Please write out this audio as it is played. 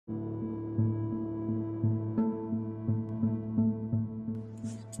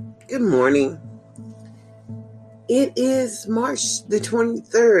Good morning. It is March the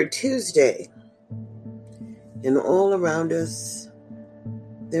 23rd, Tuesday. And all around us,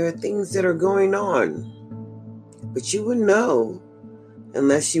 there are things that are going on. But you wouldn't know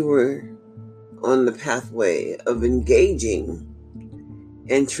unless you were on the pathway of engaging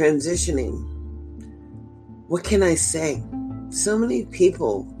and transitioning. What can I say? So many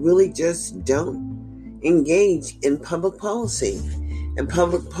people really just don't engage in public policy. And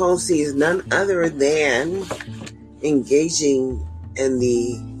public policy is none other than engaging in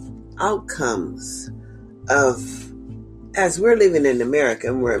the outcomes of, as we're living in America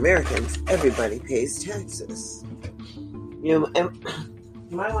and we're Americans, everybody pays taxes. And you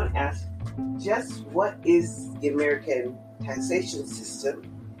might want to ask, just what is the American taxation system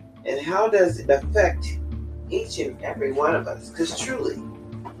and how does it affect each and every one of us? Because truly,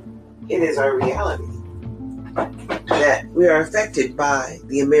 it is our reality that we are affected by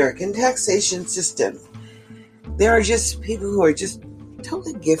the American taxation system. There are just people who are just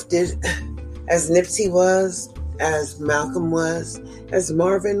totally gifted, as Nipsey was, as Malcolm was, as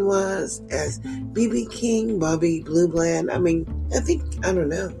Marvin was, as B.B. King, Bobby Blue Bland. I don't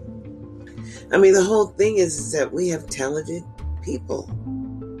know. The whole thing is that we have talented people,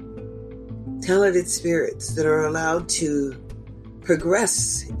 talented spirits that are allowed to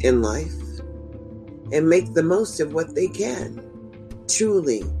progress in life and make the most of what they can.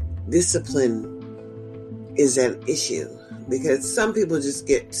 Truly, discipline is an issue because some people just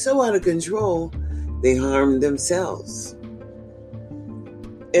get so out of control, they harm themselves.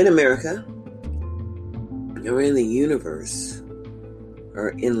 In America, or in the universe, or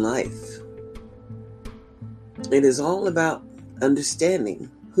in life, it is all about understanding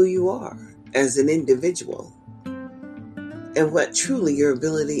who you are as an individual and what truly your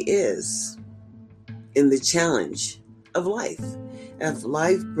ability is in the challenge of life. If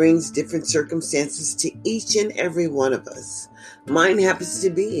life brings different circumstances to each and every one of us, mine happens to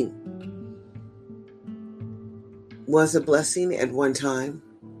be was a blessing at one time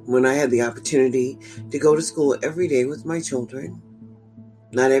when I had the opportunity to go to school every day with my children.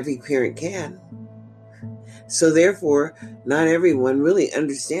 Not every parent can. So therefore, not everyone really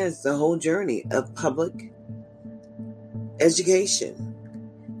understands the whole journey of public education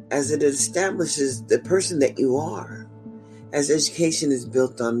as it establishes the person that you are, as education is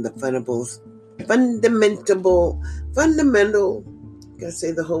built on the fundamental, gotta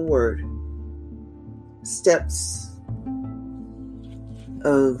say the whole word, steps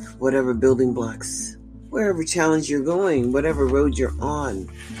of whatever building blocks, wherever challenge you're going, whatever road you're on.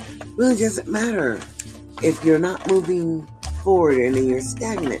 Really doesn't matter if you're not moving forward and you're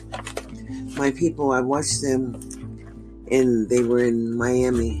stagnant. My people, I watched them, and they were in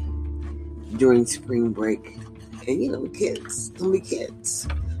Miami during spring break. And kids gonna be kids.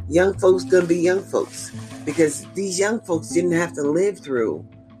 Young folks gonna be young folks. Because these young folks didn't have to live through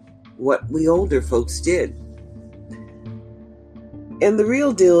what we older folks did. And the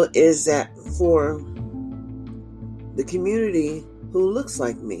real deal is that for the community who looks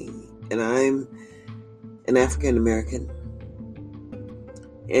like me, and I'm an African American,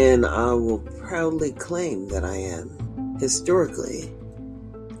 and I will proudly claim that I am historically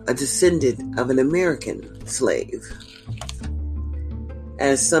a descendant of an American slave.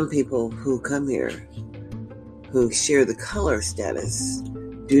 As some people who come here, who share the color status,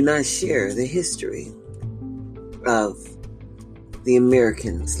 do not share the history of the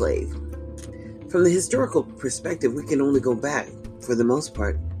American slave. From the historical perspective, we can only go back, for the most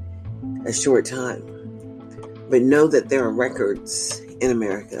part, a short time. But know that there are records in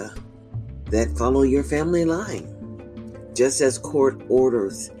America that follow your family line. Just as court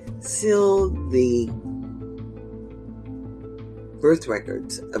orders seal the birth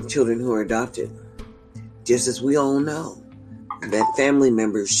records of children who are adopted, just as we all know that family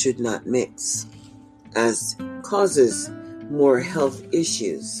members should not mix, as causes more health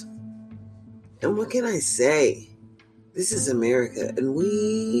issues. And what can I say? This is America, and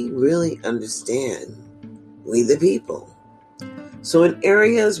we really understand we the people. So in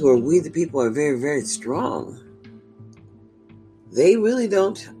areas where we the people are very, very strong, they really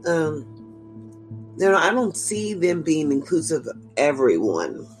don't, I don't see them being inclusive of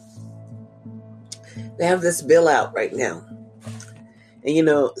everyone. They have this bill out right now. And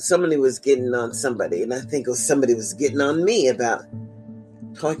somebody was getting on somebody, and I think somebody was getting on me about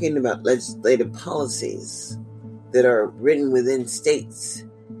talking about legislative policies that are written within states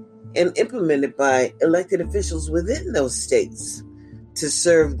and implemented by elected officials within those states to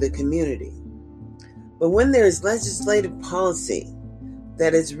serve the community. But when there's legislative policy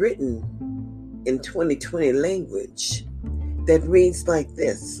that is written in 2020 language that reads like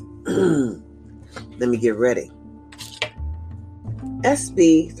this: Let me get ready.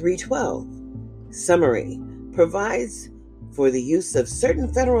 SB 312, summary, provides for the use of certain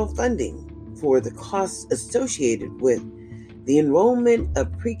federal funding for the costs associated with the enrollment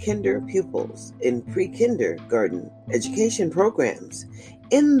of pre-kinder pupils in pre-kindergarten education programs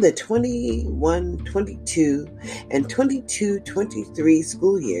in the 21-22 and 22-23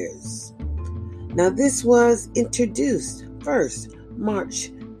 school years. Now, this was introduced first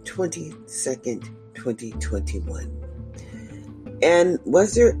March 22nd, 2021. And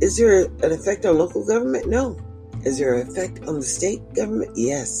is there an effect on local government? No. Is there an effect on the state government?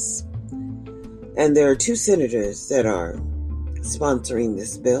 Yes. And there are 2 senators that are sponsoring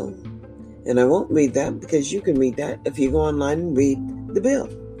this bill. And I won't read that because you can read that if you go online and read the bill.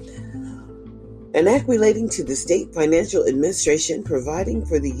 An act relating to the state financial administration providing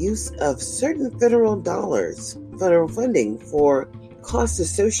for the use of certain federal funding for costs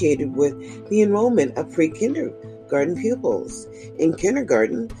associated with the enrollment of pre-kindergarten pupils in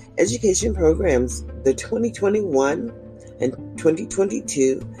kindergarten education programs the 2021 and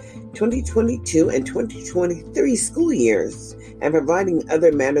 2022 and 2023 school years, and providing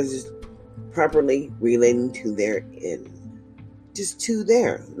other matters properly relating to therein. Just to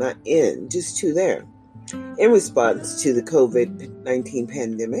there, not in, just to there. In response to the COVID-19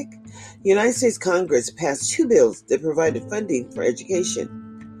 pandemic, the United States Congress passed 2 bills that provided funding for education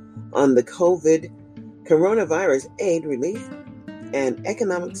on the Coronavirus Aid, Relief, and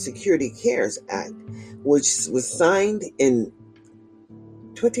Economic Security CARES Act, which was signed in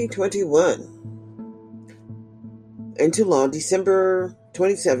 2021 into law December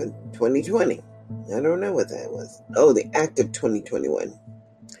 27, 2020. I don't know what that was. Oh, the Act of 2021.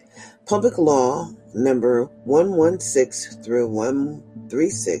 Public Law number 116 through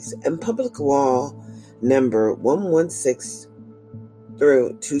 136 and Public Law number 116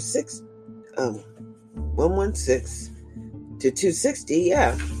 through 116 to 260,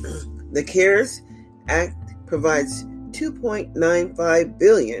 yeah. The CARES Act provides $2.95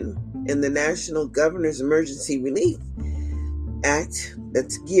 billion in the National Governor's Emergency Relief Act,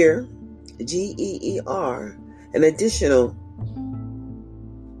 that's GEER, GEER. An additional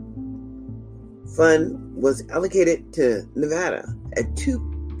fund was allocated to Nevada at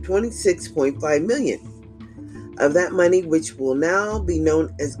 $26.5 million. Of that money, which will now be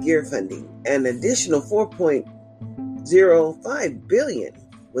known as GEER funding, an additional $4.05 billion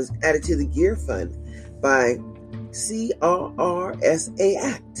was added to the GEER fund by CRRSA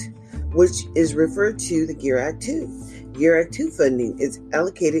Act, which is referred to the GEER Act 2. GEER Act 2 funding is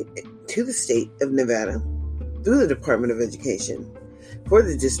allocated to the state of Nevada through the Department of Education for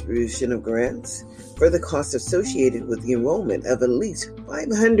the distribution of grants for the costs associated with the enrollment of at least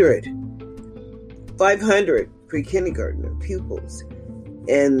 500 pre-kindergarten pupils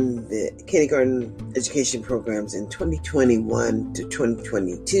in the kindergarten education programs in 2021 to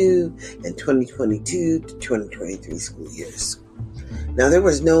 2022 and 2022 to 2023 school years. Now, there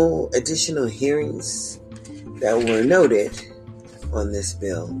was no additional hearings that were noted on this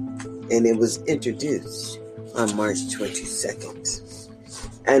bill, and it was introduced on March 22nd.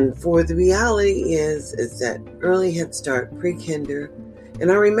 And for the reality is that early Head Start, pre-kinder,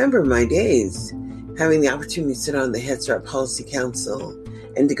 and I remember my days having the opportunity to sit on the Head Start Policy Council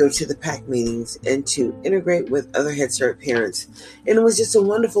and to go to the PAC meetings and to integrate with other Head Start parents. And it was just a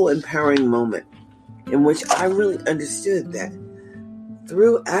wonderful, empowering moment in which I really understood that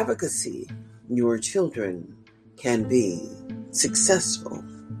through advocacy, your children can be successful.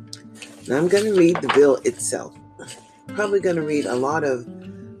 Now I'm going to read the bill itself. Probably going to read a lot of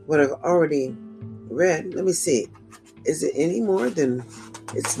what I've already read. Let me see. Is it any more than...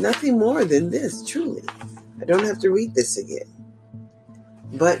 It's nothing more than this, truly. I don't have to read this again.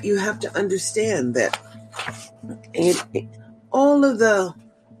 But you have to understand that all of the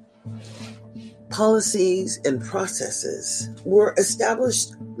policies and processes were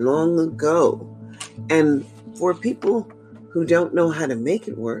established long ago. And for people who don't know how to make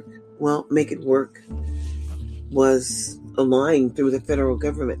it work, well, make it work was aligned through the federal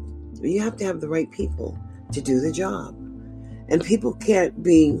government. You have to have the right people to do the job. And people can't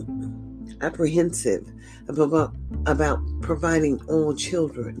be apprehensive about providing all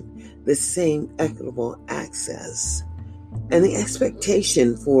children the same equitable access. And the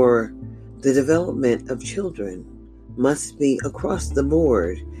expectation for the development of children must be across the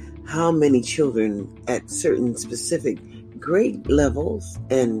board. How many children at certain specific grade levels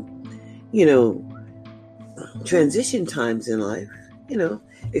and, transition times in life,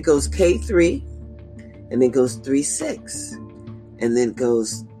 it goes K3 and then goes 3-6 and then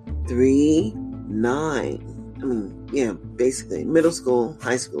goes 3-9. basically middle school,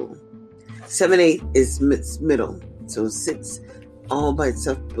 high school. 7-8 is middle. So 6 all by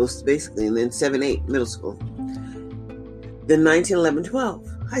itself, basically, and then 7-8, middle school. Then 9, 10, 11, 12,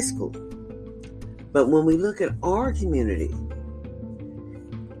 high school. But when we look at our community,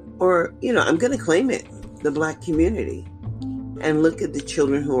 or, I'm going to claim it, the Black community, and look at the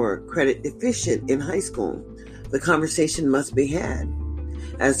children who are credit deficient in high school, the conversation must be had,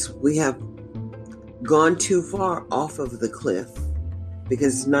 as we have gone too far off of the cliff,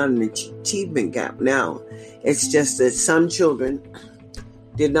 because it's not an achievement gap now. It's just that some children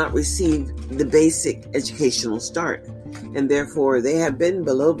did not receive the basic educational start, and therefore they have been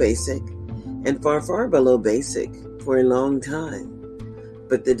below basic and far, far below basic for a long time.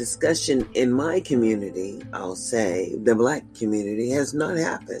 But the discussion in my community, I'll say, the Black community, has not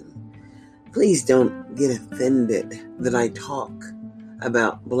happened. Please don't get offended that I talk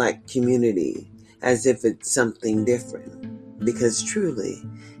about Black community as if it's something different, because truly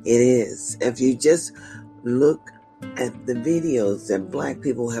it is. If you just look at the videos that Black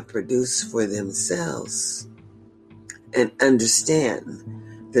people have produced for themselves and understand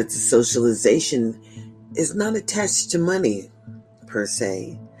that the socialization is not attached to money per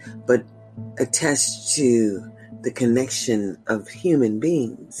se, but attached to the connection of human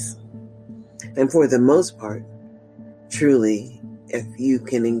beings. And for the most part, truly, if you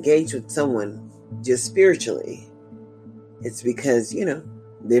can engage with someone just spiritually, it's because,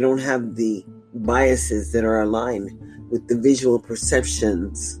 they don't have the biases that are aligned with the visual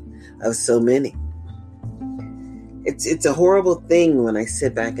perceptions of so many. It's a horrible thing when I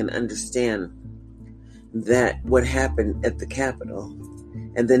sit back and understand that what happened at the Capitol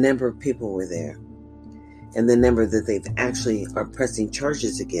and the number of people were there and the number that they actually are pressing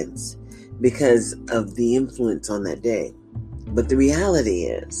charges against because of the influence on that day. But the reality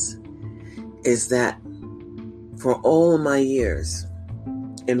is that for all of my years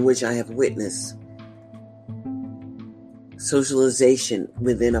in which I have witnessed socialization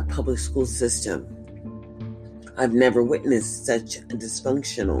within a public school system, I've never witnessed such a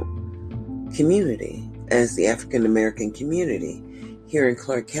dysfunctional community as the African American community here in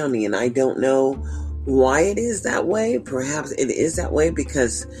Clark County. And I don't know why it is that way. Perhaps it is that way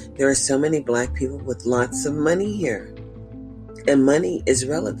because there are so many Black people with lots of money here. And money is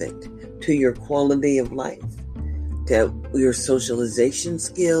relevant to your quality of life, to your socialization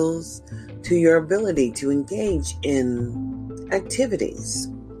skills, to your ability to engage in activities.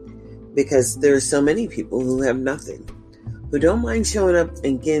 Because there are so many people who have nothing, who don't mind showing up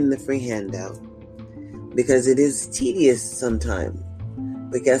and getting the free handout, because it is tedious sometimes.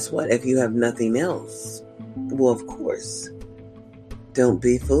 But guess what? If you have nothing else, well, of course, don't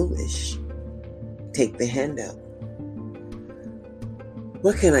be foolish. Take the handout.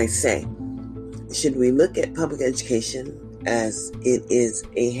 What can I say? Should we look at public education as it is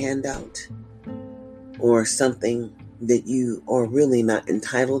a handout or something that you are really not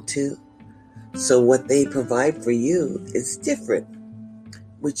entitled to? So what they provide for you is different,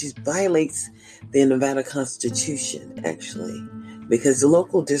 which violates the Nevada Constitution, actually, because the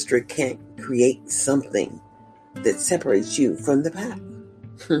local district can't create something that separates you from the pack.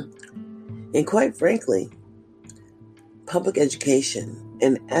 And quite frankly, public education,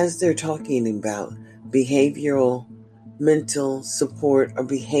 and as they're talking about behavioral mental support or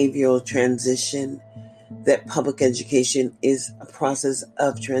behavioral transition, that public education is a process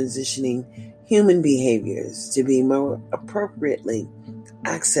of transitioning human behaviors to be more appropriately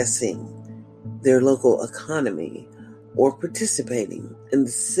accessing their local economy or participating in the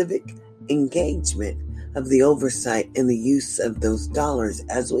civic engagement of the oversight and the use of those dollars,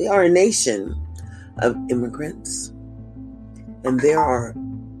 as we are a nation of immigrants. And there are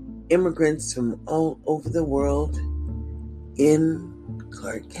immigrants from all over the world in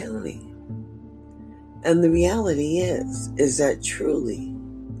Clark County. And the reality is that truly,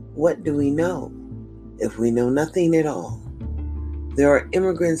 what do we know if we know nothing at all? There are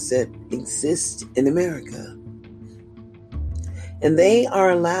immigrants that exist in America, and they are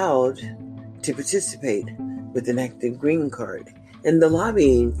allowed to participate with an active green card in the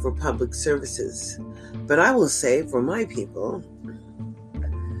lobbying for public services. But I will say, for my people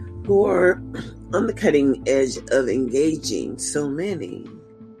who are on the cutting edge of engaging so many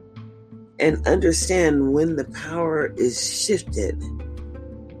and understand when the power is shifted,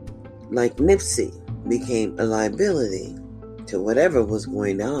 like Nipsey became a liability to whatever was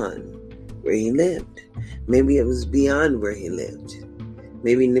going on where he lived. Maybe it was beyond where he lived.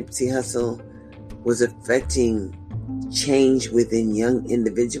 Maybe Nipsey Hussle was affecting change within young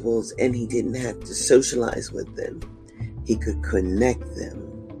individuals and he didn't have to socialize with them. He could connect them.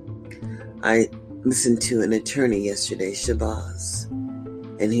 I listened to an attorney yesterday, Shabazz,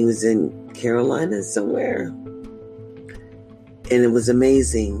 and he was in Carolina somewhere. And it was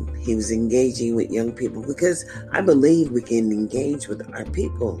amazing. He was engaging with young people because I believe we can engage with our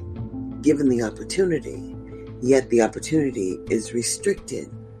people given the opportunity. Yet the opportunity is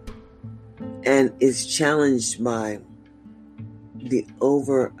restricted and is challenged by the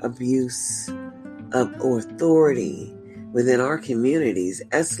over abuse of authority within our communities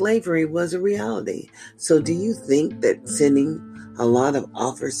as slavery was a reality. So do you think that sending a lot of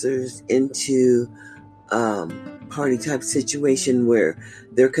officers into party type situation where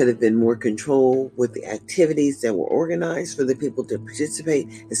there could have been more control with the activities that were organized for the people to participate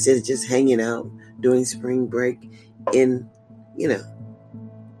instead of just hanging out during spring break in,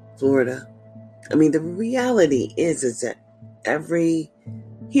 Florida? I mean, the reality is that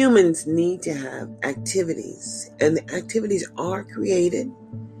humans need to have activities, and the activities are created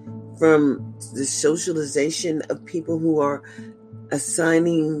from the socialization of people who are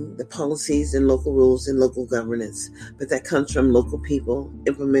assigning the policies and local rules and local governance, but that comes from local people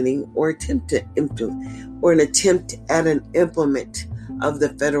implementing or attempt at an implement of the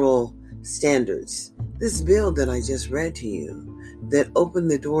federal standards. This bill that I just read to you that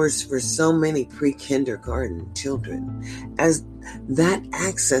opened the doors for so many pre-kindergarten children, as that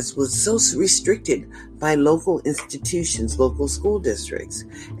access was so restricted by local institutions, local school districts,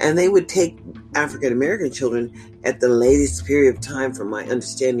 and they would take African American children at the latest period of time, from my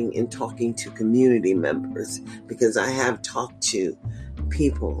understanding in talking to community members, because I have talked to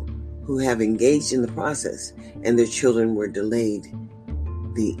people who have engaged in the process and their children were delayed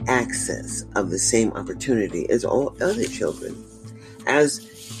the access of the same opportunity as all other children. As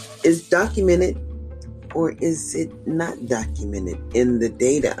is documented, or is it not documented in the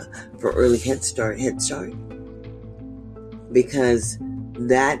data for early Head Start? Because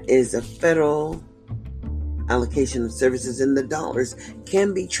that is a federal allocation of services, and the dollars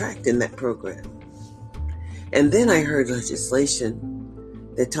can be tracked in that program. And then I heard legislation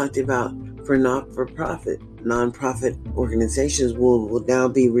that talked about for nonprofit organizations will now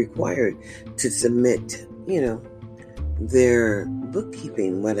be required to submit, their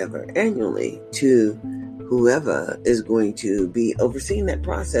bookkeeping, whatever, annually to whoever is going to be overseeing that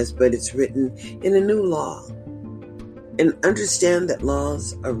process, but it's written in a new law. And understand that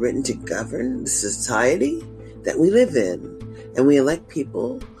laws are written to govern the society that we live in, and we elect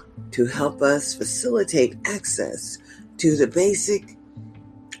people to help us facilitate access to the basic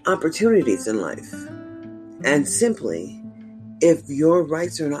opportunities in life. And simply, if your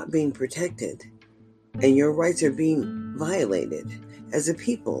rights are not being protected and your rights are being violated as a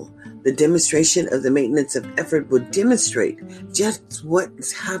people, the demonstration of the maintenance of effort would demonstrate just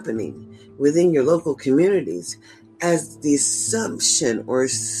what's happening within your local communities as the assumption or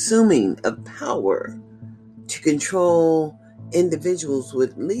assuming of power to control individuals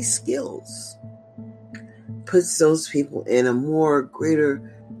with least skills puts those people in a more greater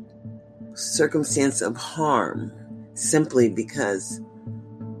circumstance of harm, simply because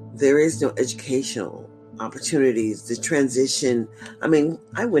there is no educational opportunities. The transition, I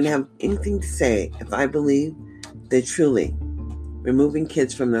wouldn't have anything to say if I believed that truly removing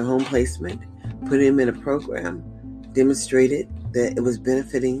kids from their home placement, putting them in a program, demonstrated that it was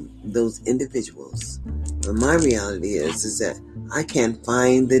benefiting those individuals. But my reality is that I can't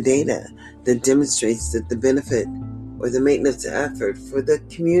find the data that demonstrates that the benefit or the maintenance effort for the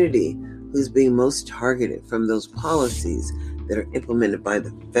community who's being most targeted from those policies that are implemented by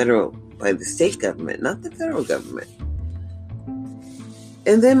the state government, not the federal government.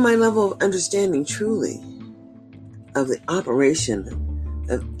 And then my level of understanding truly of the operation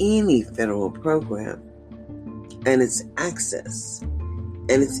of any federal program and its access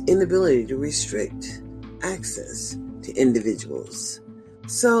and its inability to restrict access to individuals.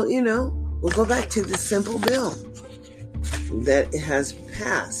 So, we'll go back to the simple bill that has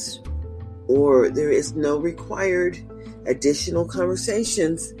passed, or there is no required additional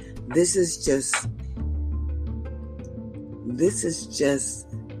conversations. This is just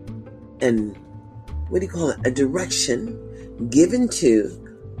a direction given to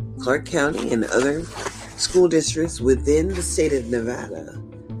Clark County and other school districts within the state of Nevada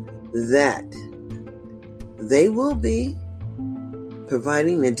that they will be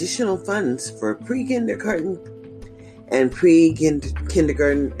providing additional funds for pre-kindergarten and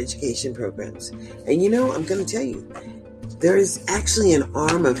pre-kindergarten education programs. And I'm going to tell you, there is actually an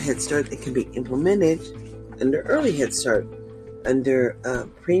arm of Head Start that can be implemented under early Head Start, under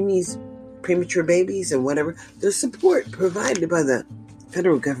premature babies and whatever. There's support provided by the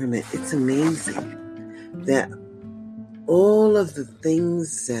federal government. It's amazing that all of the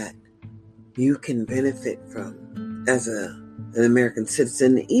things that you can benefit from as an American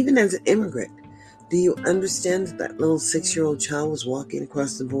citizen, even as an immigrant. Do you understand that little 6-year-old child was walking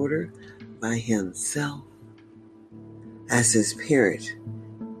across the border by himself as his parent?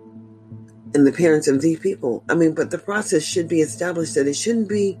 And the parents of these people. But the process should be established that it shouldn't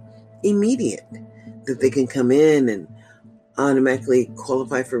be immediate, that they can come in and automatically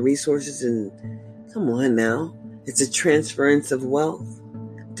qualify for resources. And come on now, it's a transference of wealth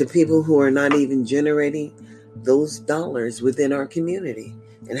to people who are not even generating those dollars within our community.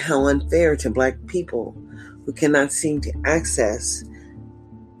 And how unfair to Black people who cannot seem to access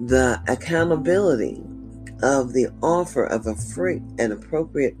the accountability of the offer of a free and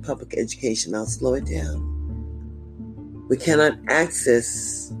appropriate public education. I'll slow it down. We cannot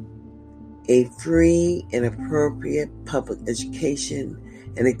access a free and appropriate public education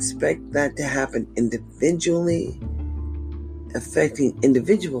and expect that to happen individually, affecting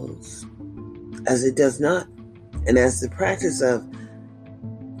individuals, as it does not. And as the practice of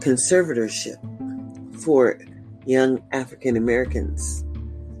conservatorship for young African Americans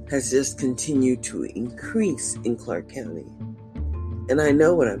has just continued to increase in Clark County. And I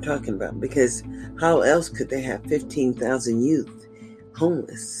know what I'm talking about, because how else could they have 15,000 youth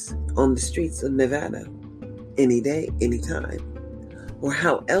homeless on the streets of Nevada any day, anytime? Or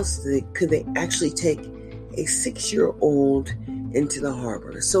how else could they actually take a 6-year-old into the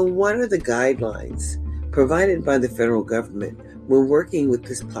harbor? So what are the guidelines provided by the federal government when working with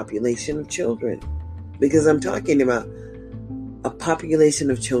this population of children? Because I'm talking about a population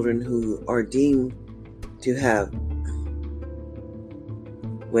of children who are deemed to have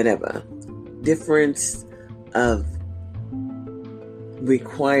whatever difference of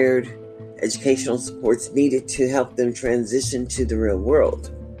required educational supports needed to help them transition to the real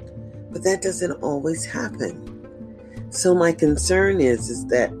world. But that doesn't always happen. So my concern is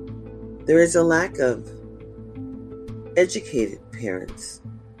that there is a lack of educated parents.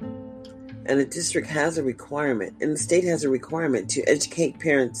 And the district has a requirement, and the state has a requirement to educate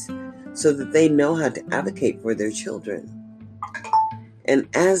parents so that they know how to advocate for their children. And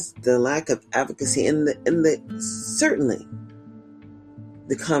as the lack of advocacy certainly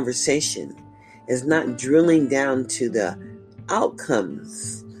the conversation is not drilling down to the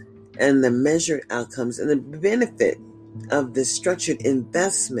outcomes and the measured outcomes and the benefit of the structured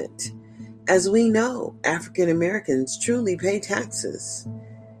investment. As we know, African Americans truly pay taxes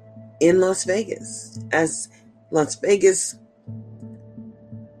in Las Vegas, as Las Vegas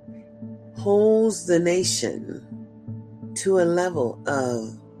holds the nation to a level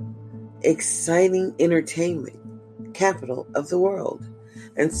of exciting entertainment capital of the world.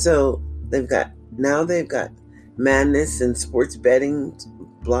 And so they've got madness and sports betting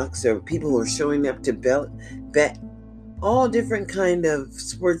blocks of people who are showing up to bet. All different kind of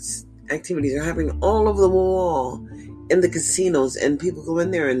sports activities are happening all over the wall in the casinos, and people go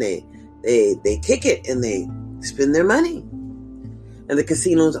in there and they kick it and they spend their money. And the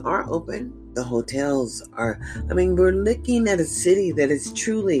casinos are open. The hotels are. We're looking at a city that is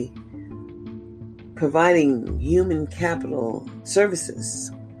truly providing human capital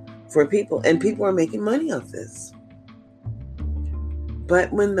services for people, and people are making money off this.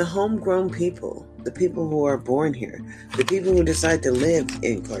 But when the homegrown people, the people who are born here, the people who decide to live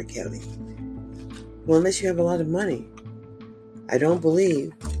in Clark County, well, unless you have a lot of money, I don't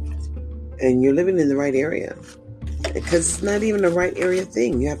believe, and you're living in the right area, because it's not even a right area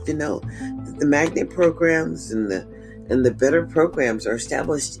thing. You have to know that the magnet programs and the better programs are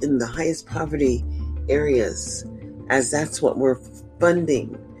established in the highest poverty areas, as that's what we're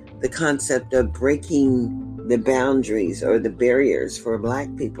funding, the concept of breaking the boundaries or the barriers for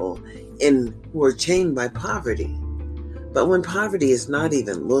Black people who are chained by poverty. But when poverty is not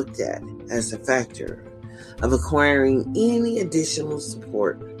even looked at as a factor of acquiring any additional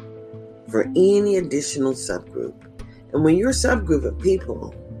support for any additional subgroup, and when your subgroup of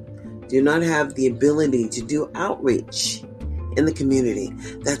people do not have the ability to do outreach in the community,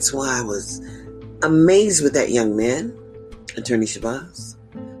 that's why I was amazed with that young man, Attorney Shabazz,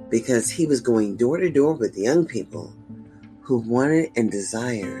 because he was going door to door with young people who wanted and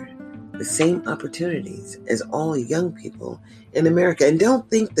desired the same opportunities as all young people in America. And don't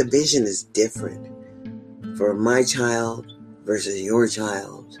think the vision is different for my child versus your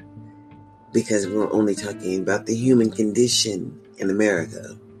child, because we're only talking about the human condition in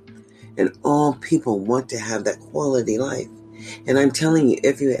America. And all people want to have that quality life. And I'm telling you,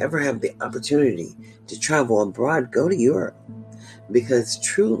 if you ever have the opportunity to travel abroad, go to Europe. Because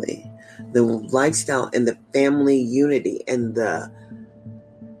truly, the lifestyle and the family unity and the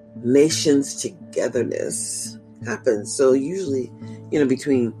nation's togetherness happens. So usually,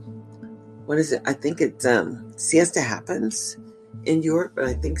 between what is it? I think it's siesta happens in Europe, but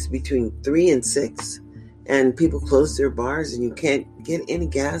I think it's between 3 and 6. And people close their bars and you can't get any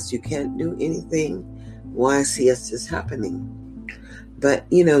gas. You can't do anything while siesta is happening. But,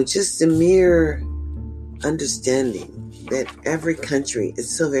 just the mere understanding that every country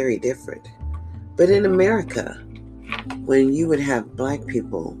is so very different. But in America, when you would have Black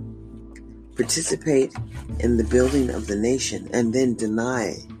people participate in the building of the nation and then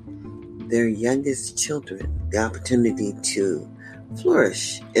deny their youngest children the opportunity to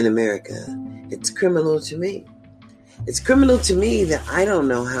flourish in America, it's criminal to me. It's criminal to me that I don't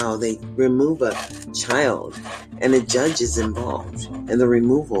know how they remove a child and a judge is involved in the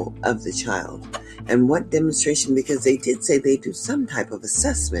removal of the child. And what demonstration, because they did say they do some type of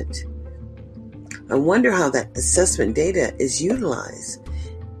assessment. I wonder how that assessment data is utilized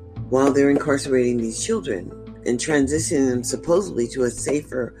while they're incarcerating these children and transitioning them supposedly to a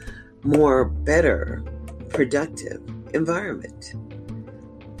safer, more, better, productive environment.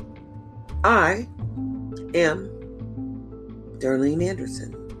 I am Darlene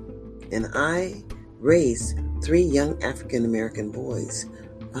Anderson, and I raised 3 young African American boys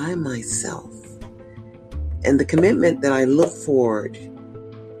by myself. And the commitment that I look forward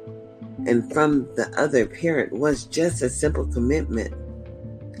and from the other parent was just a simple commitment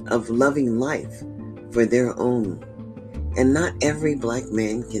of loving life for their own. And not every Black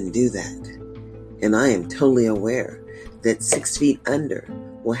man can do that. And I am totally aware that 6 feet under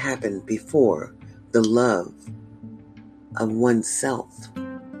will happen before the love of oneself.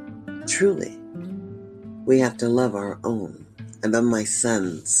 Truly, we have to love our own. I love my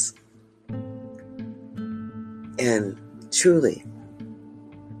sons. And truly,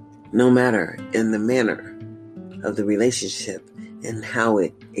 no matter in the manner of the relationship and how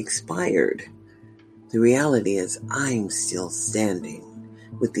it expired, the reality is I'm still standing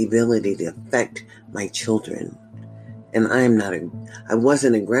with the ability to affect my children. And I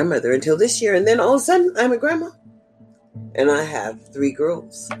wasn't a grandmother until this year. And then all of a sudden I'm a grandma. And I have 3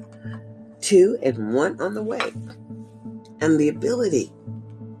 girls, 2 and 1 on the way. And the ability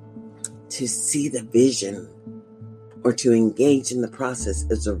to see the vision or to engage in the process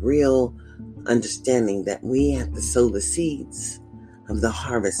is a real understanding that we have to sow the seeds of the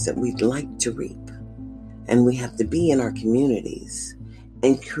harvest that we'd like to reap. And we have to be in our communities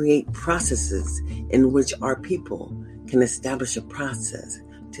and create processes in which our people can establish a process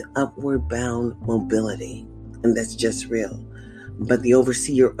to upward bound mobility. And that's just real. But the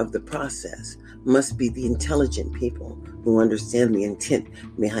overseer of the process must be the intelligent people who understand the intent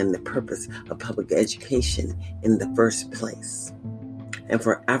behind the purpose of public education in the first place. And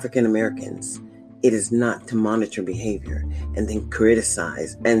for African Americans, it is not to monitor behavior and then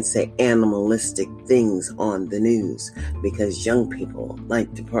criticize and say animalistic things on the news because young people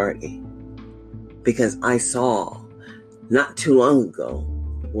like to party. Because I saw not too long ago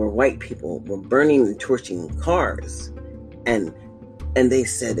where white people were burning and torching cars, and they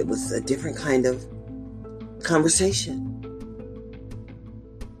said it was a different kind of conversation.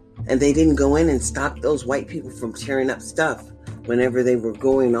 And they didn't go in and stop those white people from tearing up stuff whenever they were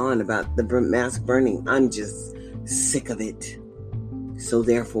going on about the mass burning. I'm just sick of it. So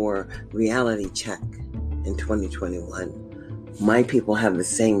therefore, reality check in 2021. My people have the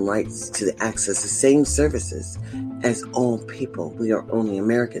same rights to access the same services as all people. We are only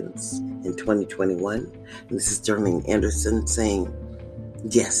Americans in 2021. And this is Darlene Anderson saying,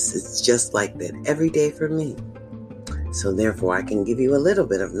 yes, it's just like that every day for me. So therefore, I can give you a little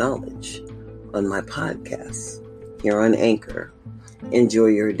bit of knowledge on my podcast here on Anchor. Enjoy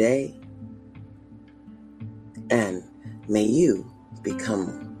your day, and may you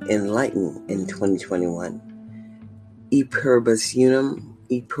become enlightened in 2021. E pluribus unum,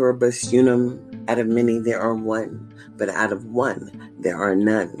 out of many there are one, but out of one there are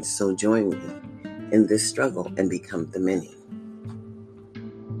none. So join me in this struggle and become the many.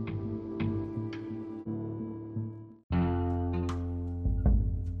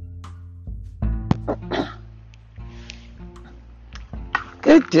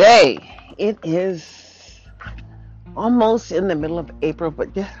 Good day. It is almost in the middle of April,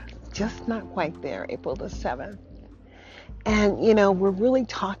 but just not quite there, April the 7th. And, we're really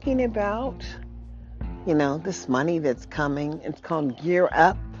talking about, this money that's coming. It's called Gear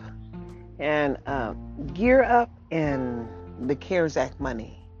Up. And Gear Up and the CARES Act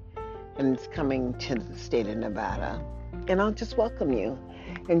money. And it's coming to the state of Nevada. And I'll just welcome you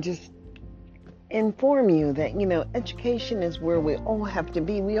and just inform you that, education is where we all have to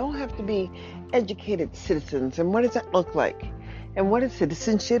be. We all have to be educated citizens. And what does that look like? And what is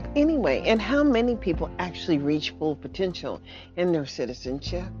citizenship anyway? And how many people actually reach full potential in their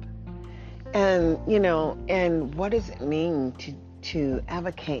citizenship? And, and what does it mean to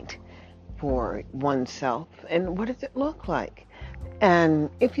advocate for oneself, and what does it look like? And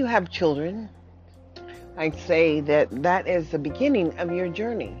if you have children, I'd say that is the beginning of your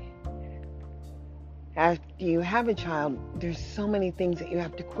journey. After you have a child, there's so many things that you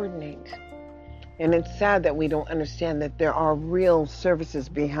have to coordinate. And it's sad that we don't understand that there are real services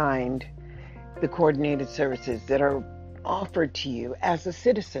behind the coordinated services that are offered to you as a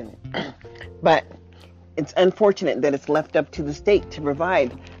citizen. But it's unfortunate that it's left up to the state to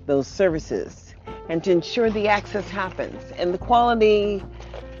provide those services and to ensure the access happens. And the quality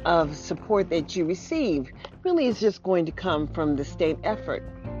of support that you receive really is just going to come from the state effort.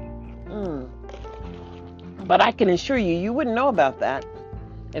 But I can assure you, you wouldn't know about that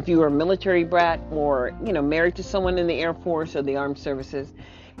if you were a military brat or, married to someone in the Air Force or the Armed Services.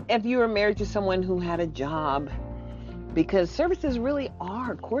 If you were married to someone who had a job, because services really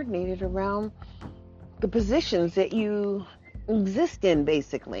are coordinated around the positions that you exist in,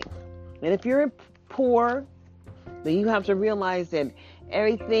 basically. And if you're poor, then you have to realize that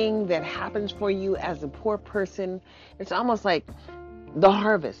everything that happens for you as a poor person, it's almost like the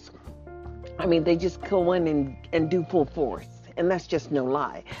harvest. I mean, they just go in and do full force. And that's just no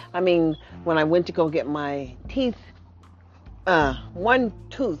lie. I mean, when I went to go get my teeth, I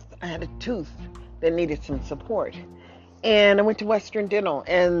had a tooth that needed some support. And I went to Western Dental,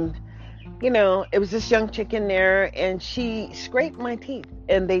 and, it was this young chick in there, and she scraped my teeth,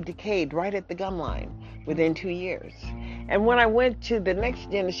 and they decayed right at the gum line within 2 years. And when I went to the next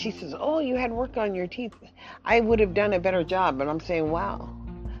dentist, she says, "Oh, you had work on your teeth. I would have done a better job." And I'm saying, wow.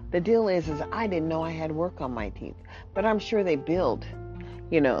 The deal is I didn't know I had work on my teeth. But I'm sure they build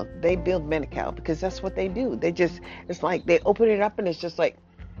Medi-Cal, because that's what they do. It's like they open it up and it's just like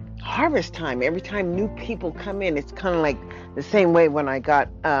harvest time. Every time new people come in, it's kind of like the same way when I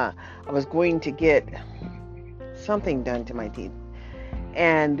was going to get something done to my teeth.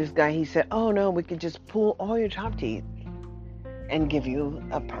 And this guy, he said, "Oh no, we could just pull all your top teeth and give you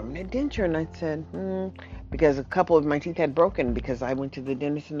a permanent denture." And I said, because a couple of my teeth had broken because I went to the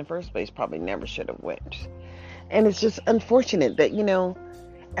dentist in the first place. Probably never should have went. And it's just unfortunate that,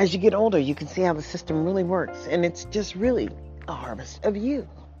 as you get older, you can see how the system really works. And it's just really a harvest of you.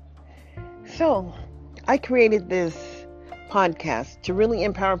 So I created this podcast to really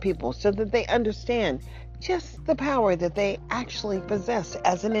empower people so that they understand just the power that they actually possess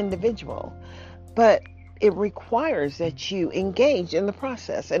as an individual. But it requires that you engage in the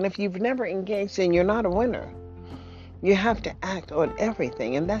process. And if you've never engaged, then you're not a winner. You have to act on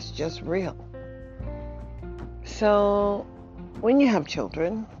everything, and that's just real. So, when you have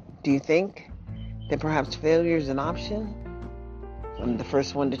children, do you think that perhaps failure is an option? I'm the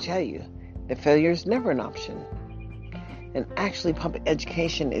first one to tell you that failure is never an option. And actually, public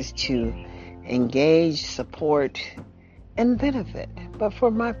education is to engage, support, and benefit. But for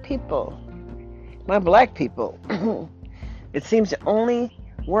my people, my black people, it seems to only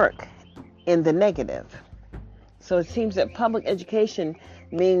work in the negative. So it seems that public education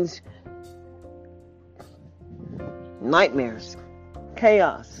means nightmares,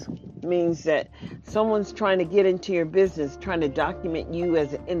 chaos. Means that someone's trying to get into your business, trying to document you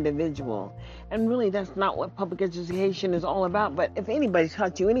as an individual. And really, that's not what public education is all about. But if anybody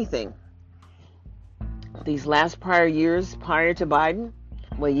taught you anything, these prior years prior to Biden,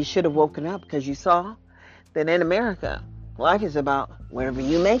 well, you should have woken up, because you saw that in America, life is about wherever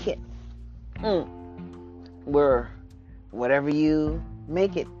you make it. Where whatever you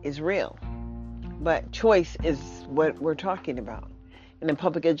make it is real. But choice is what we're talking about. And in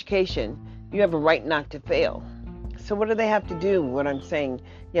public education, you have a right not to fail. So what do they have to do? What I'm saying,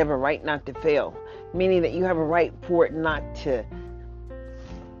 you have a right not to fail. Meaning that you have a right for it not to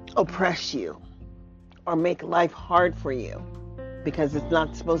oppress you or make life hard for you, because it's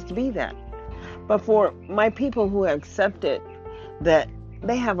not supposed to be that. But for my people who have accepted that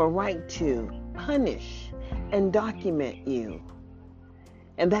they have a right to punish and document you,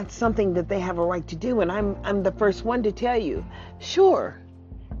 and that's something that they have a right to do, and I'm the first one to tell you, sure,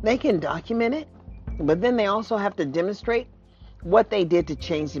 they can document it, but then they also have to demonstrate what they did to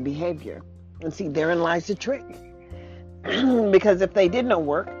change the behavior. And see, therein lies the trick. Because if they did no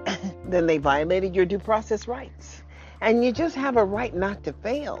work, then they violated your due process rights. And you just have a right not to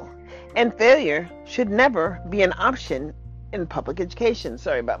fail. And failure should never be an option in public education.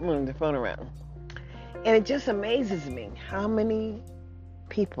 Sorry about moving the phone around. And it just amazes me how many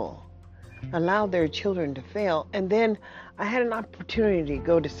people allow their children to fail. And then I had an opportunity to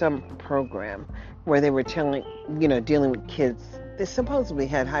go to some program where they were dealing with kids that supposedly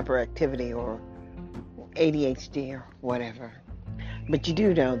had hyperactivity or ADHD or whatever. But you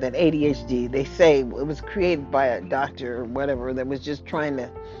do know that ADHD, they say it was created by a doctor or whatever that was just trying to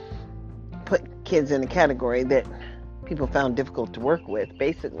put kids in a category that people found difficult to work with,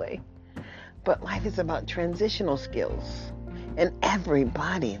 basically. But life is about transitional skills, and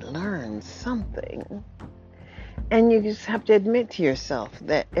everybody learns something. And you just have to admit to yourself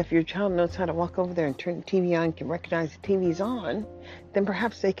that if your child knows how to walk over there and turn the TV on, can recognize the TV's on, then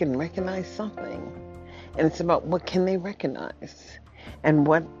perhaps they can recognize something. And it's about what can they recognize and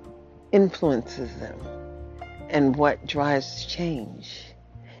what influences them and what drives change.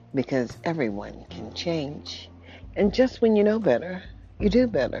 Because everyone can change. And just when you know better, you do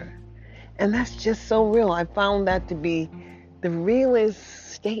better. And that's just so real. I found that to be the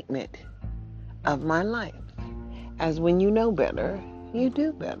realest statement of my life. As when you know better, you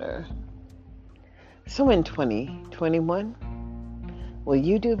do better. So in 2021, will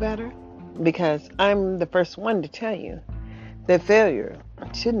you do better? Because I'm the first one to tell you that failure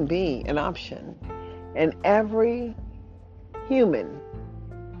shouldn't be an option. And every human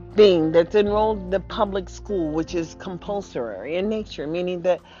being that's enrolled in the public school, which is compulsory in nature, meaning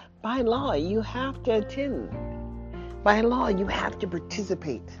that by law you have to attend. By law you have to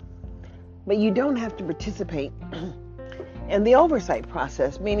participate. But you don't have to participate in the oversight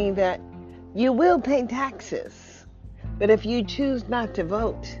process, meaning that you will pay taxes. But if you choose not to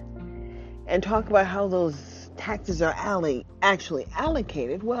vote and talk about how those taxes are actually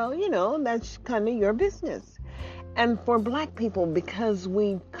allocated, well, that's kind of your business. And for black people, because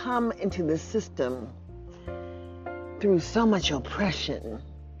we come into the system through so much oppression,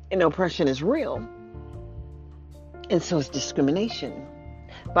 and oppression is real, and so is discrimination.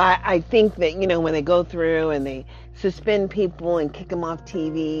 But I think that, when they go through and they suspend people and kick them off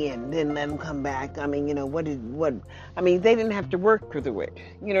TV and then let them come back, they didn't have to work through it.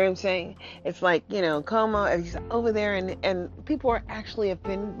 You know what I'm saying? It's like, Como, he's over there and people are actually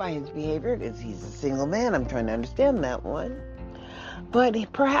offended by his behavior because he's a single man. I'm trying to understand that one. But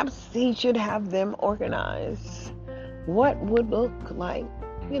perhaps he should have them organize what would look like,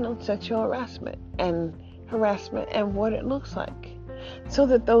 sexual harassment and what it looks like, so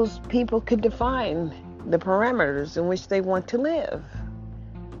that those people could define the parameters in which they want to live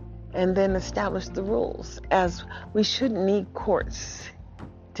and then establish the rules, as we shouldn't need courts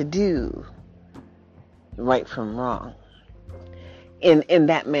to do right from wrong in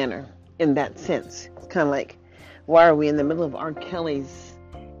that manner, in that sense. It's kind of like, why are we in the middle of R. Kelly's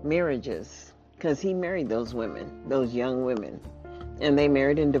marriages? Because he married those women, those young women, and they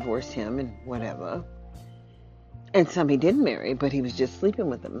married and divorced him and whatever. And some he didn't marry, but he was just sleeping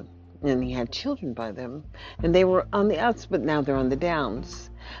with them. And he had children by them. And they were on the outs, but now they're on the downs.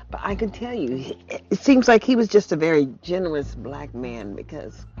 But I can tell you, it seems like he was just a very generous black man,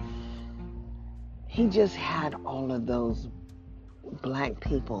 because he just had all of those black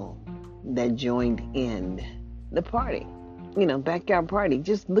people that joined in the party. Backyard party.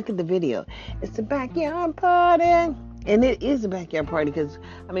 Just look at the video. It's a backyard party. And it is a backyard party because,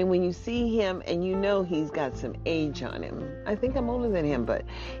 when you see him and he's got some age on him. I think I'm older than him, but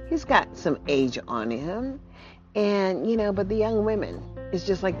he's got some age on him. And, but the young women, it's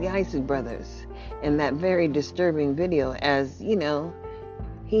just like the Isley Brothers in that very disturbing video, as,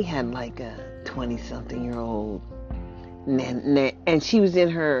 he had like a 20-something-year-old and she was in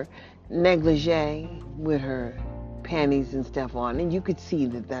her negligee with her panties and stuff on, and you could see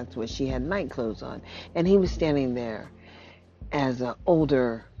that that's what she had, night clothes on, and he was standing there as an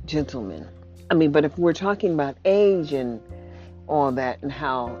older gentleman. But if we're talking about age and all that and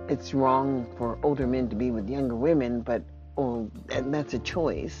how it's wrong for older men to be with younger women, and that's a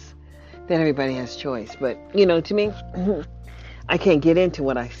choice, then everybody has choice. But to me, I can't get into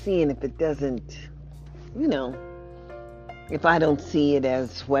what I see, and if it doesn't, if I don't see it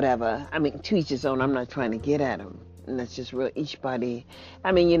as whatever, to each his own. I'm not trying to get at him. And that's just real. Each body,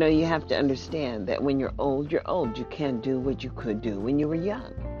 you have to understand that when you're old, you're old. You can't do what you could do when you were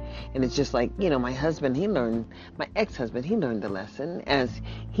young. And it's just like, my husband, my ex-husband, he learned the lesson as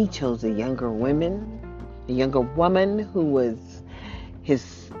he chose a younger woman who was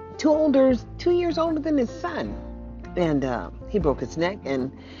 2 years older than his son. And he broke his neck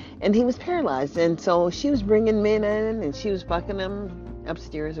and he was paralyzed. And so she was bringing men in and she was fucking them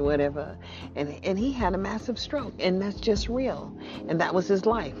upstairs or whatever, and he had a massive stroke, and that's just real, and that was his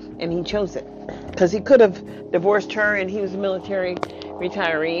life, and he chose it because he could have divorced her, and he was a military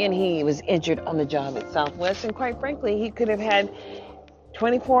retiree, and he was injured on the job at Southwest, and quite frankly, he could have had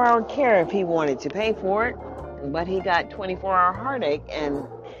 24-hour care if he wanted to pay for it, but he got 24-hour heartache and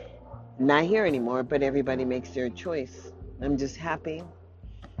not here anymore. But everybody makes their choice. I'm just happy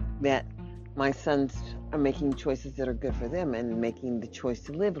that my son's are making choices that are good for them and making the choice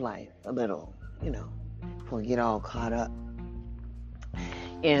to live life a little, before we get all caught up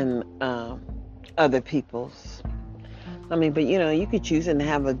in other people's. But you could choose and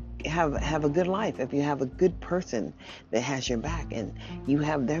have a good life if you have a good person that has your back and you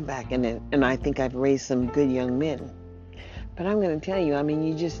have their back. And I think I've raised some good young men. But I'm going to tell you,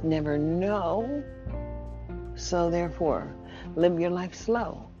 you just never know. So therefore, live your life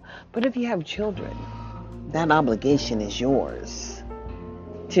slow. But if you have children, that obligation is yours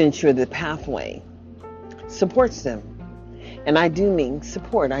to ensure the pathway supports them. And I do mean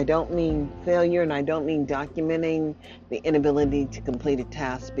support. I don't mean failure, and I don't mean documenting the inability to complete a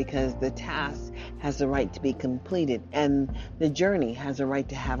task, because the task has the right to be completed and the journey has a right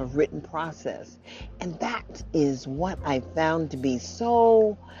to have a written process. And that is what I found to be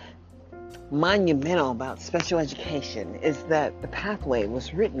so monumental about special education, is that the pathway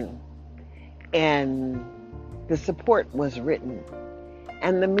was written and the support was written.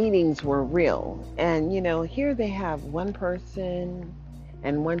 And the meetings were real. And, here they have one person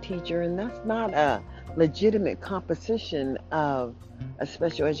and one teacher, and that's not a legitimate composition of a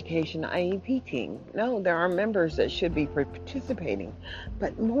special education IEP team. No, there are members that should be participating.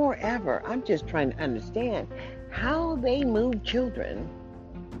 But moreover, I'm just trying to understand how they move children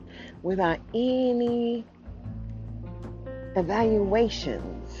without any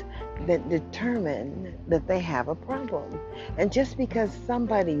evaluations that determine that they have a problem. And just because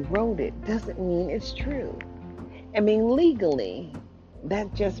somebody wrote it doesn't mean it's true. Legally,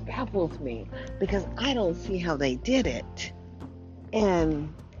 that just baffles me, because I don't see how they did it.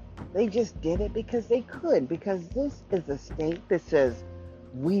 And they just did it because they could, because this is a state that says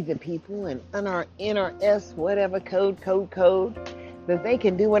we the people, and NRS, whatever code, that they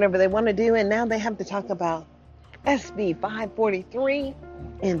can do whatever they want to do. And now they have to talk about SB 543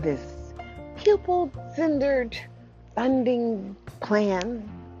 and this pupil-centered funding plan,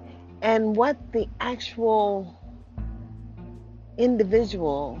 and what the actual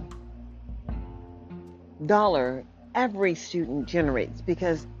individual dollar every student generates,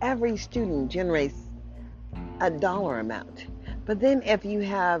 because every student generates a dollar amount. But then if you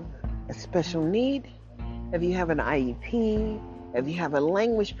have a special need, if you have an IEP, if you have a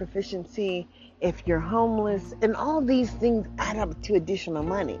language proficiency, if you're homeless, and all these things add up to additional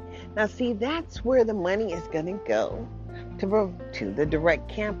money. Now, see, that's where the money is going to go to the direct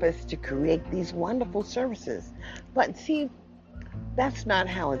campus to create these wonderful services. But see, that's not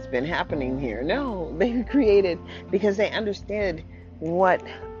how it's been happening here. No, they created, because they understand what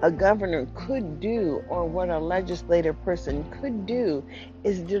a governor could do, or what a legislative person could do,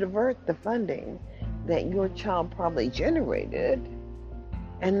 is to divert the funding that your child probably generated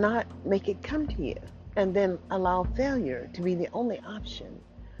and not make it come to you, and then allow failure to be the only option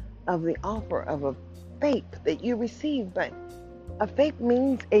of the offer of a FAPE that you receive. But a FAPE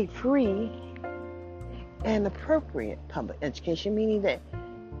means a free and appropriate public education, meaning that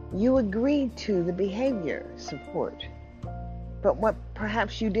you agree to the behavior support. But what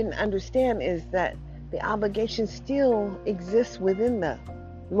perhaps you didn't understand is that the obligation still exists within the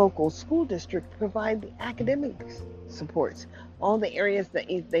local school district to provide the academic supports, all the areas that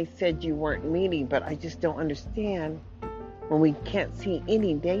they said you weren't meeting. But I just don't understand when we can't see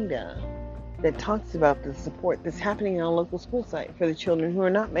any data that talks about the support that's happening on a local school site for the children who are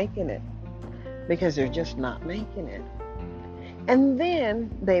not making it, because they're just not making it. And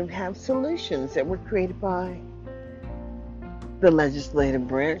then they have solutions that were created by the legislative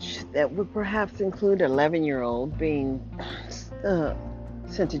branch that would perhaps include an 11-year-old being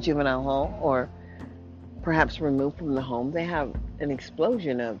sent to juvenile hall, or perhaps removed from the home. They have an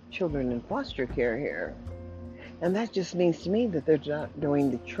explosion of children in foster care here. And that just means to me that they're not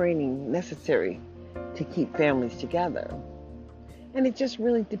doing the training necessary to keep families together. And it just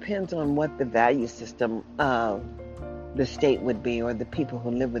really depends on what the value system of the state would be, or the people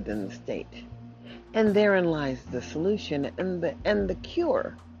who live within the state. And therein lies the solution and the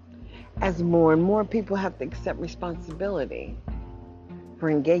cure, as more and more people have to accept responsibility for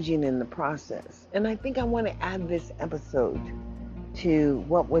engaging in the process. And I think I want to add this episode to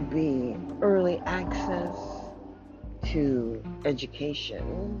what would be early access to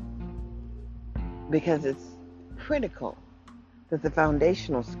education, because it's critical that the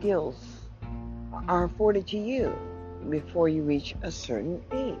foundational skills are afforded to you before you reach a certain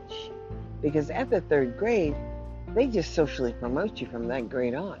age. Because at the 3rd grade, they just socially promote you from that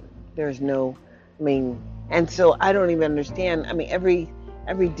grade on. There's no, and so I don't even understand.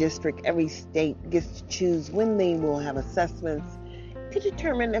 Every district, every state gets to choose when they will have assessments to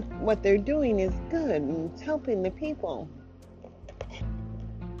determine if what they're doing is good and it's helping the people.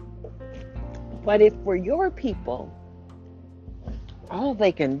 But if for your people, all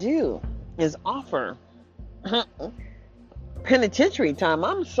they can do is offer penitentiary time,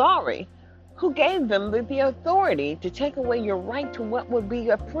 I'm sorry. Who gave them the authority to take away your right to what would be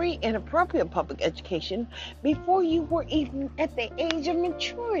a free and appropriate public education before you were even at the age of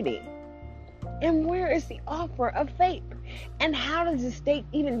maturity? And where is the offer of FAPE? And how does the state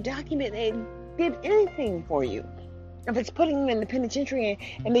even document they did anything for you? If it's putting them in the penitentiary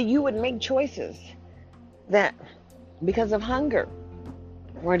and that you would make choices that because of hunger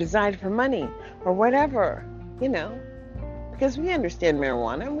or desire for money or whatever, because we understand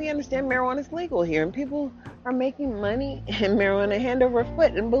marijuana and we understand marijuana is legal here and people are making money in marijuana hand over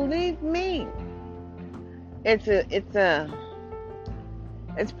foot. And believe me,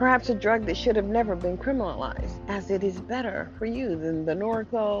 it's perhaps a drug that should have never been criminalized, as it is better for you than the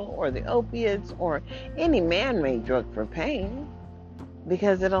Norco or the opiates or any man-made drug for pain,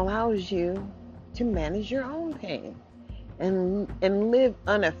 because it allows you to manage your own pain and live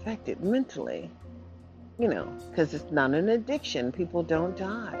unaffected mentally, because it's not an addiction. People don't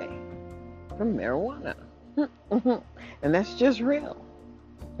die from marijuana. And that's just real.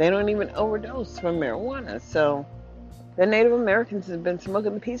 They don't even overdose from marijuana. So the Native Americans have been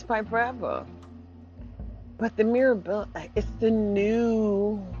smoking the peace pipe forever. But the mirror, it's the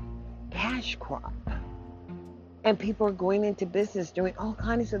new cash crop. And people are going into business doing all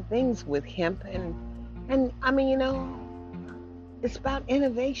kinds of things with hemp. And I mean, it's about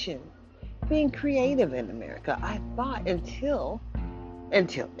innovation, being creative in America. I thought until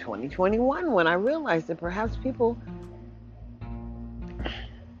 2021, when I realized that perhaps people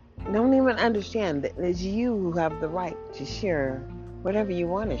don't even understand that it's you who have the right to share whatever you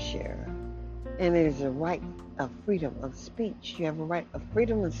want to share. And it is a right of freedom of speech. You have a right of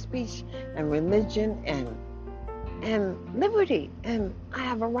freedom of speech and religion and liberty. And I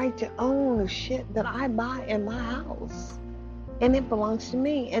have a right to own shit that I buy in my house. And it belongs to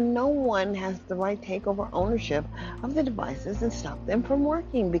me. And no one has the right to take over ownership of the devices and stop them from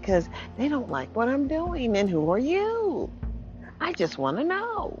working because they don't like what I'm doing. And who are you? I just want to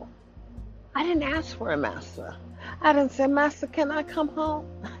know. I didn't ask for a master. I didn't say, Master, can I come home?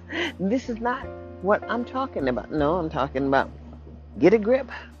 This is not what I'm talking about. No, I'm talking about get a grip,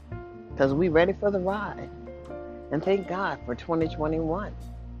 because we're ready for the ride. And thank God for 2021,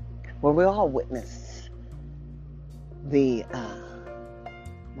 where we all witnessed the,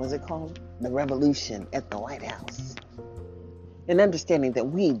 what's it called? The revolution at the White House. And understanding that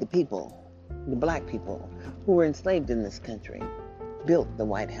we, the people, the black people who were enslaved in this country, built the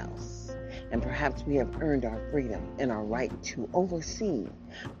White House. And perhaps we have earned our freedom and our right to oversee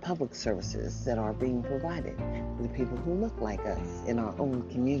public services that are being provided to the people who look like us in our own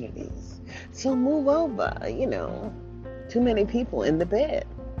communities. So move over, too many people in the bed.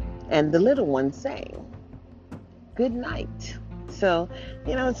 And the little ones saying, good night. So,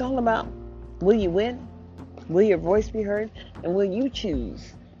 it's all about, will you win? Will your voice be heard? And will you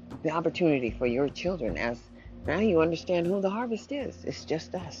choose the opportunity for your children, as now you understand who the harvest is. It's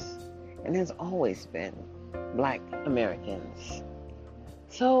just us. And has always been Black Americans.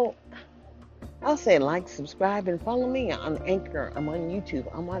 So I'll say like, subscribe, and follow me on Anchor. I'm on YouTube.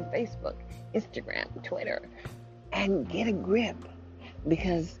 I'm on Facebook, Instagram, Twitter. And get a grip.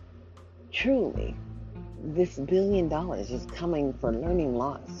 Because truly, this $1 billion is coming for learning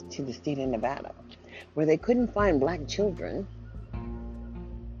loss to the state of Nevada, where they couldn't find black children.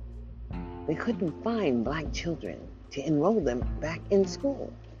 They couldn't find black children to enroll them back in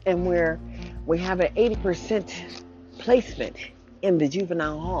school. And where we have an 80% placement in the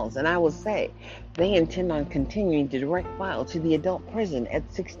juvenile halls. And I will say, they intend on continuing to direct file to the adult prison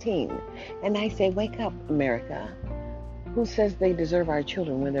at 16. And I say, wake up, America. Who says they deserve our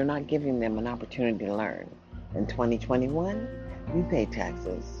children when they're not giving them an opportunity to learn? In 2021, we pay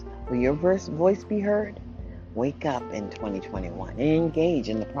taxes. Will your voice be heard? Wake up in 2021 and engage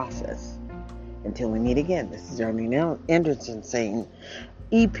in the process. Until we meet again, this is Ernie Anderson saying,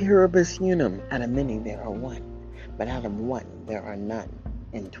 E pluribus unum, out of many there are one, but out of one there are none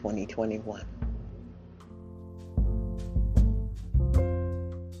in 2021.